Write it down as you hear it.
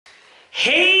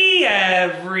Hey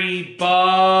everybody,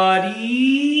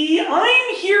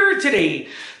 I'm here today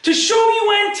to show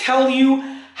you and tell you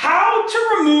how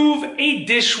to remove a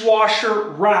dishwasher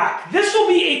rack. This will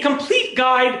be a complete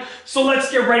guide, so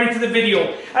let's get right into the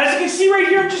video. As you can see right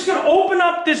here, I'm just going to open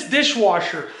up this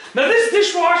dishwasher. Now this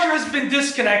dishwasher has been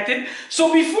disconnected,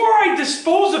 so before I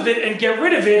dispose of it and get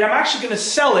rid of it, I'm actually going to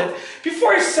sell it.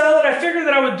 Before I sell it, I figured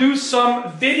that I would do some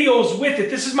videos with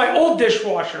it. This is my old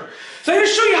dishwasher. So I'm going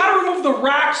to show you how to remove the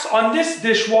racks on this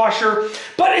dishwasher,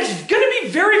 but it's going to be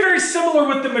very, very similar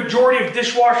with the majority of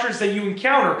dishwashers that you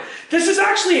encounter. This is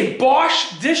actually a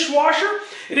Bosch dishwasher.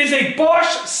 It is a Bosch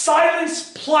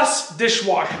Silence Plus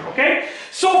dishwasher, okay?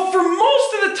 So for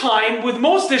most of the time, with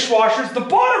most dishwashers, the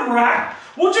bottom rack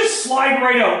will just slide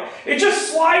right out. It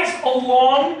just slides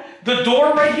along the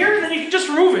door right here, and then you can just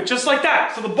remove it, just like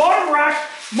that. So the bottom rack,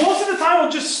 most of the time,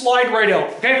 will just slide right out,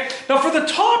 okay? Now for the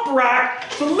top rack,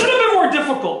 it's a little bit more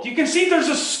difficult. You can see there's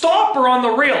a stopper on the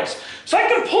rails. So I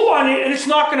can pull on it and it's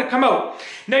not gonna come out.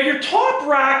 Now your top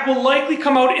rack will likely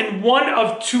come out in one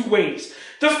of two ways.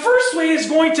 The first way is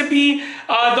going to be the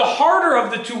harder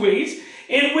of the two ways,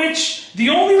 in which the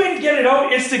only way to get it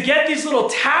out is to get these little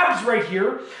tabs right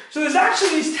here. So there's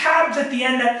actually these tabs at the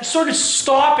end that sort of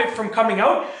stop it from coming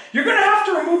out. You're gonna have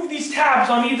to remove these tabs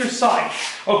on either side,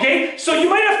 okay? So you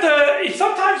might have to,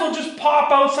 sometimes they'll just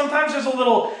pop out, sometimes there's a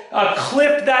little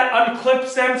clip that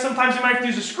unclips them, sometimes you might have to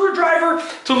use a screwdriver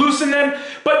to loosen them,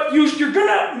 but you're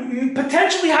gonna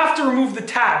potentially have to remove the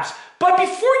tabs. But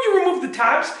before you remove the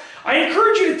tabs, I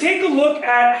encourage you to take a look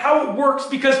at how it works,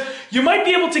 because you might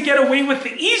be able to get away with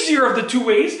the easier of the two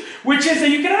ways, which is that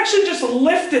you can actually just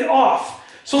lift it off.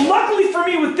 So luckily for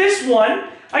me with this one,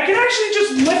 I can actually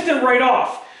just lift it right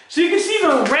off. So you can see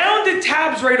the rounded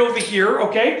tabs right over here,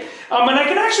 okay? And I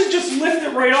can actually just lift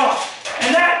it right off.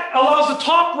 And that allows the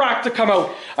top rack to come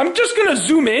out. I'm just gonna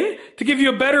zoom in to give you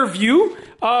a better view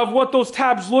of what those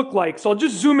tabs look like. So I'll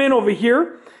just zoom in over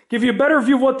here, give you a better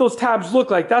view of what those tabs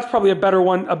look like. That's probably a better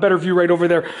one, a better view right over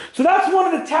there. So that's one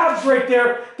of the tabs right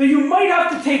there that you might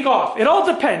have to take off. It all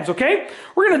depends, okay?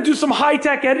 We're gonna do some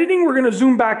high-tech editing. We're gonna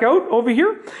zoom back out over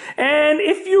here. And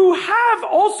if you have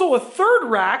also a third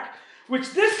rack,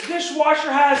 which this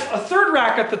dishwasher has a third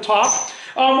rack at the top,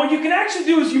 what you can actually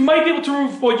do is you might be able to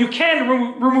remove, well, you can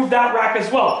remove that rack as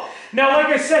well. Now, like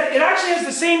I said, it actually has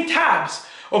the same tabs,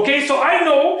 okay? So I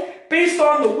know, based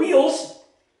on the wheels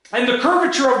and the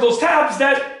curvature of those tabs,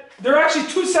 that there are actually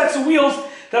two sets of wheels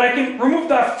that I can remove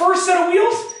that first set of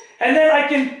wheels, and then I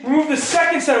can remove the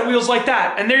second set of wheels like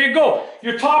that. And there you go.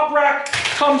 Your top rack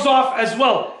comes off as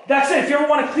well. That's it. If you ever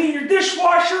want to clean your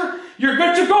dishwasher, you're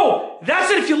good to go.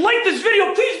 That's it. If you like this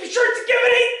video, please be sure to give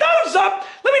it a thumbs up.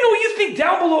 Let me know what you think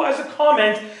down below as a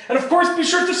comment. And of course, be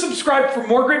sure to subscribe for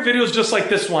more great videos just like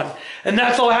this one. And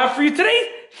that's all I have for you today.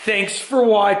 Thanks for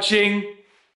watching.